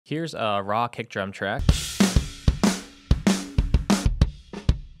Here's a raw kick drum track.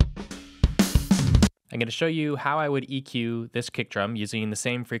 I'm going to show you how I would EQ this kick drum using the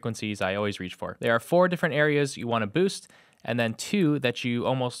same frequencies I always reach for. There are 4 different areas you want to boost, and then 2 that you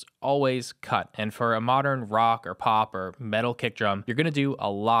almost always cut. And for a modern rock or pop or metal kick drum, you're gonna do a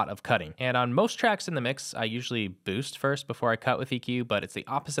lot of cutting. And on most tracks in the mix, I usually boost first before I cut with EQ, but it's the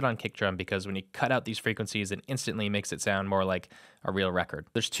opposite on kick drum because when you cut out these frequencies, it instantly makes it sound more like a real record.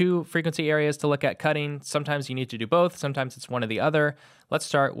 There's 2 frequency areas to look at cutting. Sometimes you need to do both, sometimes it's one or the other. Let's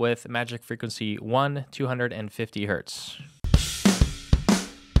start with magic frequency 1, 250 hertz.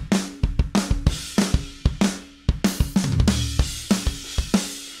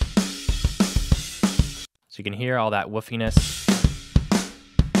 So you can hear all that woofiness.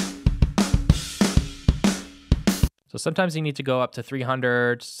 So sometimes you need to go up to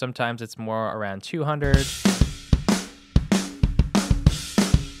 300, sometimes it's more around 200.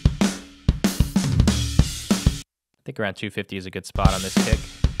 I think around 250 is a good spot on this kick.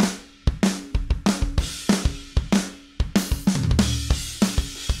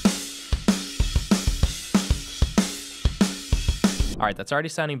 All right, that's already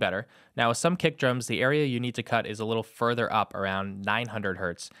sounding better. Now with some kick drums, the area you need to cut is a little further up around 900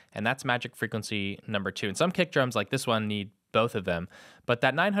 hertz, and that's magic frequency number 2. And some kick drums like this one need both of them. But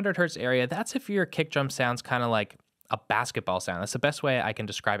that 900 hertz area, that's if your kick drum sounds kind of like a basketball sound. That's the best way I can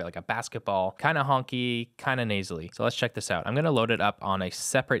describe it, like a basketball, kind of honky, kind of nasally. So let's check this out. I'm gonna load it up on a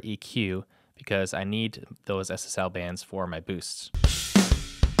separate EQ because I need those SSL bands for my boosts.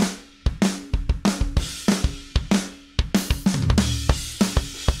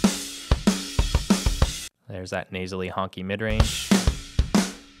 There's that nasally honky mid-range.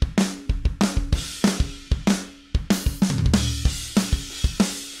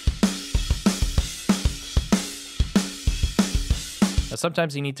 Now,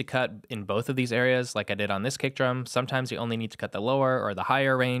 sometimes you need to cut in both of these areas like I did on this kick drum. Sometimes you only need to cut the lower or the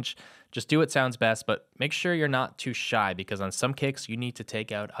higher range. Just do what sounds best, but make sure you're not too shy because on some kicks, you need to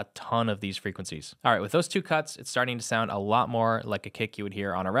take out a ton of these frequencies. All right, with those 2 cuts, it's starting to sound a lot more like a kick you would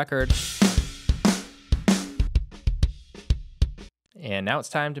hear on a record. And now it's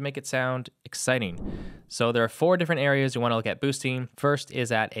time to make it sound exciting. So there are 4 different areas you want to look at boosting. First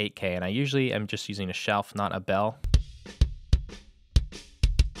is at 8K, and I usually am just using a shelf, not a bell.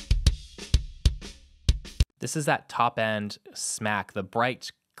 This is that top end smack, the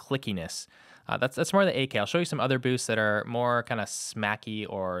bright clickiness. That's more the 8K. I'll show you some other boosts that are more kind of smacky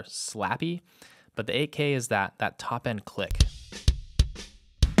or slappy, but the 8K is that top end click.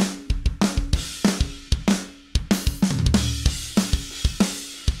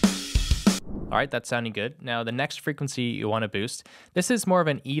 All right, that's sounding good. Now the next frequency you want to boost, this is more of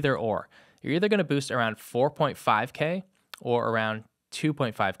an either or. You're either going to boost around 4.5K or around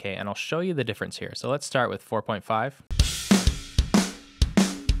 2.5K, and I'll show you the difference here. So let's start with 4.5.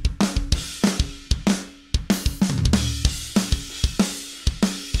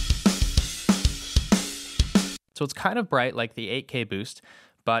 So it's kind of bright like the 8K boost,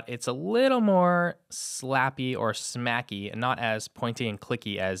 but it's a little more slappy or smacky and not as pointy and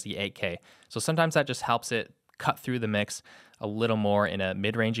clicky as the 8K. So sometimes that just helps it cut through the mix a little more in a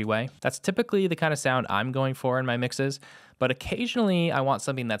mid-rangey way. That's typically the kind of sound I'm going for in my mixes, but occasionally I want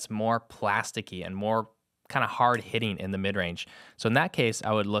something that's more plasticky and more kind of hard hitting in the mid-range. So in that case,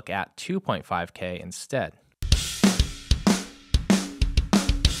 I would look at 2.5K instead.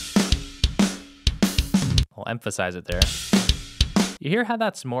 I'll emphasize it there. You hear how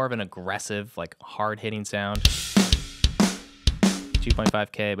that's more of an aggressive, like hard-hitting sound?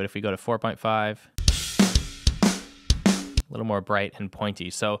 2.5K, but if we go to 4.5, a little more bright and pointy.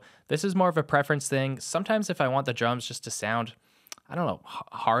 So this is more of a preference thing. Sometimes if I want the drums just to sound, I don't know,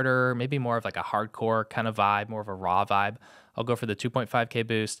 harder, maybe more of like a hardcore kind of vibe, more of a raw vibe, I'll go for the 2.5K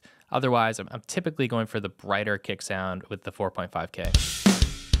boost. Otherwise, I'm typically going for the brighter kick sound with the 4.5K.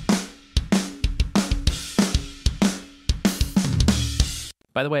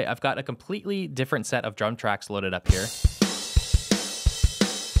 By the way, I've got a completely different set of drum tracks loaded up here.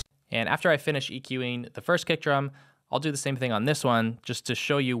 And after I finish EQing the first kick drum, I'll do the same thing on this one just to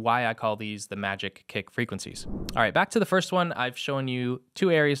show you why I call these the magic kick frequencies. All right, back to the first one. I've shown you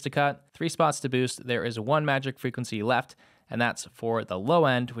 2 areas to cut, 3 spots to boost. There is 1 magic frequency left, and that's for the low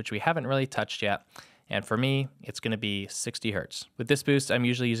end, which we haven't really touched yet. And for me, it's gonna be 60 hertz. With this boost, I'm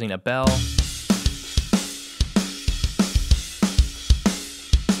usually using a bell.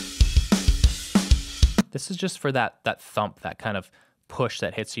 This is just for that thump, that kind of push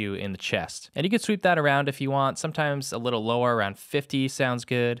that hits you in the chest. And you can sweep that around if you want. Sometimes a little lower, around 50 sounds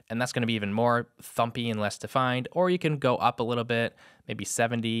good. And that's gonna be even more thumpy and less defined. Or you can go up a little bit, maybe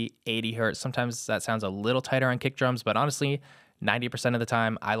 70, 80 hertz. Sometimes that sounds a little tighter on kick drums, but honestly, 90% of the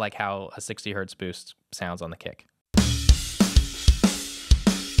time, I like how a 60 hertz boost sounds on the kick.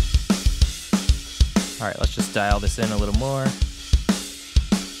 All right, let's just dial this in a little more.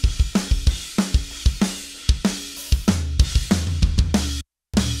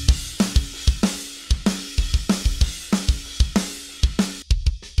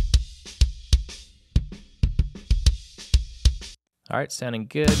 All right, sounding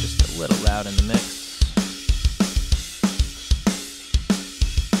good, just a little loud in the mix.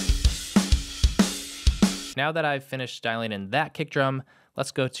 Now that I've finished dialing in that kick drum,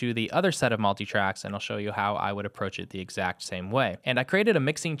 let's go to the other set of multi-tracks and I'll show you how I would approach it the exact same way. And I created a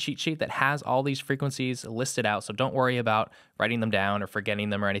mixing cheat sheet that has all these frequencies listed out, so don't worry about writing them down or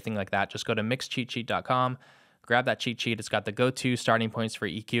forgetting them or anything like that. Just go to mixcheatsheet.com, grab that cheat sheet. It's got the go-to starting points for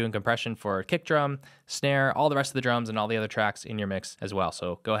EQ and compression for kick drum, snare, all the rest of the drums, and all the other tracks in your mix as well.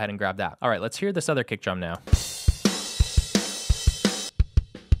 So go ahead and grab that. All right, let's hear this other kick drum now.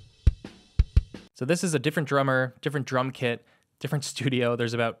 So this is a different drummer, different drum kit, different studio.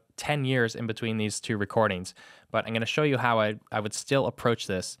 There's about 10 years in between these two recordings, but I'm gonna show you how I would still approach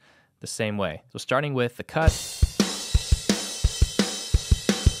this the same way. So starting with the cut.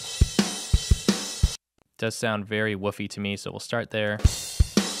 Does sound very woofy to me, so we'll start there.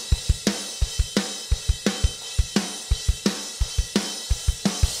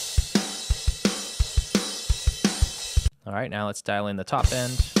 All right, now let's dial in the top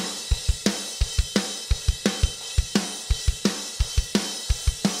end.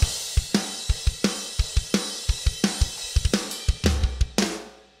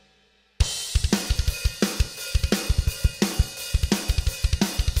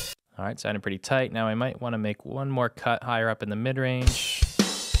 All right, sounding pretty tight. Now I might want to make one more cut higher up in the mid-range.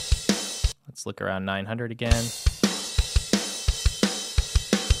 Let's look around 900 again.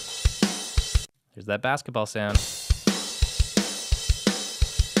 There's that basketball sound.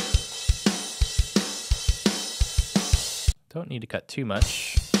 Don't need to cut too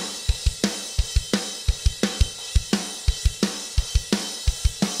much.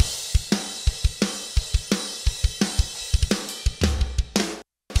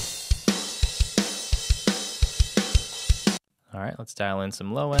 All right, let's dial in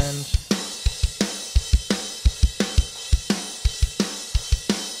some low end.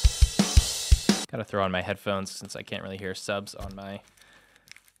 Gotta throw on my headphones since I can't really hear subs on my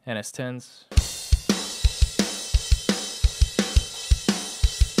NS10s.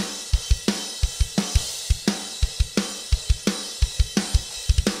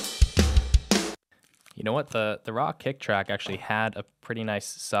 You know what, the raw kick track actually had a pretty nice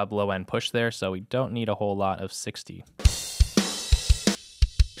sub low end push there, so we don't need a whole lot of 60.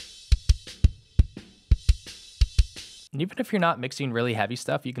 And even if you're not mixing really heavy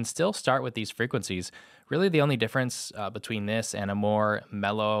stuff, you can still start with these frequencies. Really the only difference between this and a more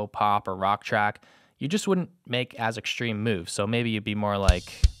mellow pop or rock track, you just wouldn't make as extreme moves. So maybe you'd be more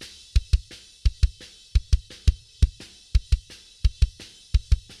like...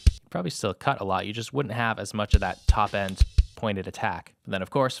 probably still cut a lot, you just wouldn't have as much of that top end pointed attack. And then of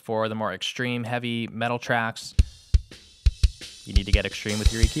course, for the more extreme heavy metal tracks, you need to get extreme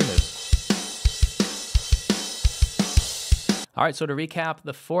with your EQ moves. All right, so to recap,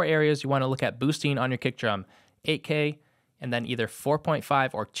 the 4 areas you want to look at boosting on your kick drum: 8K, and then either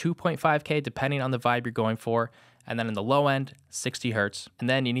 4.5 or 2.5K, depending on the vibe you're going for. And then in the low end, 60 hertz. And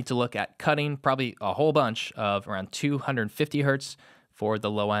then you need to look at cutting probably a whole bunch of around 250 hertz for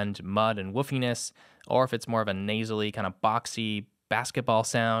the low end mud and woofiness, or if it's more of a nasally kind of boxy basketball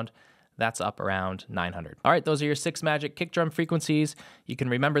sound, that's up around 900. All right, those are your 6 magic kick drum frequencies. You can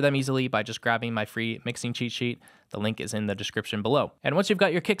remember them easily by just grabbing my free mixing cheat sheet. The link is in the description below. And once you've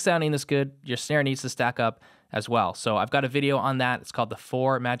got your kick sounding this good, your snare needs to stack up as well. So I've got a video on that. It's called the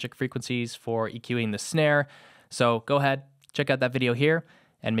 4 magic frequencies for EQing the snare. So go ahead, check out that video here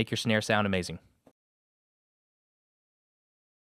and make your snare sound amazing.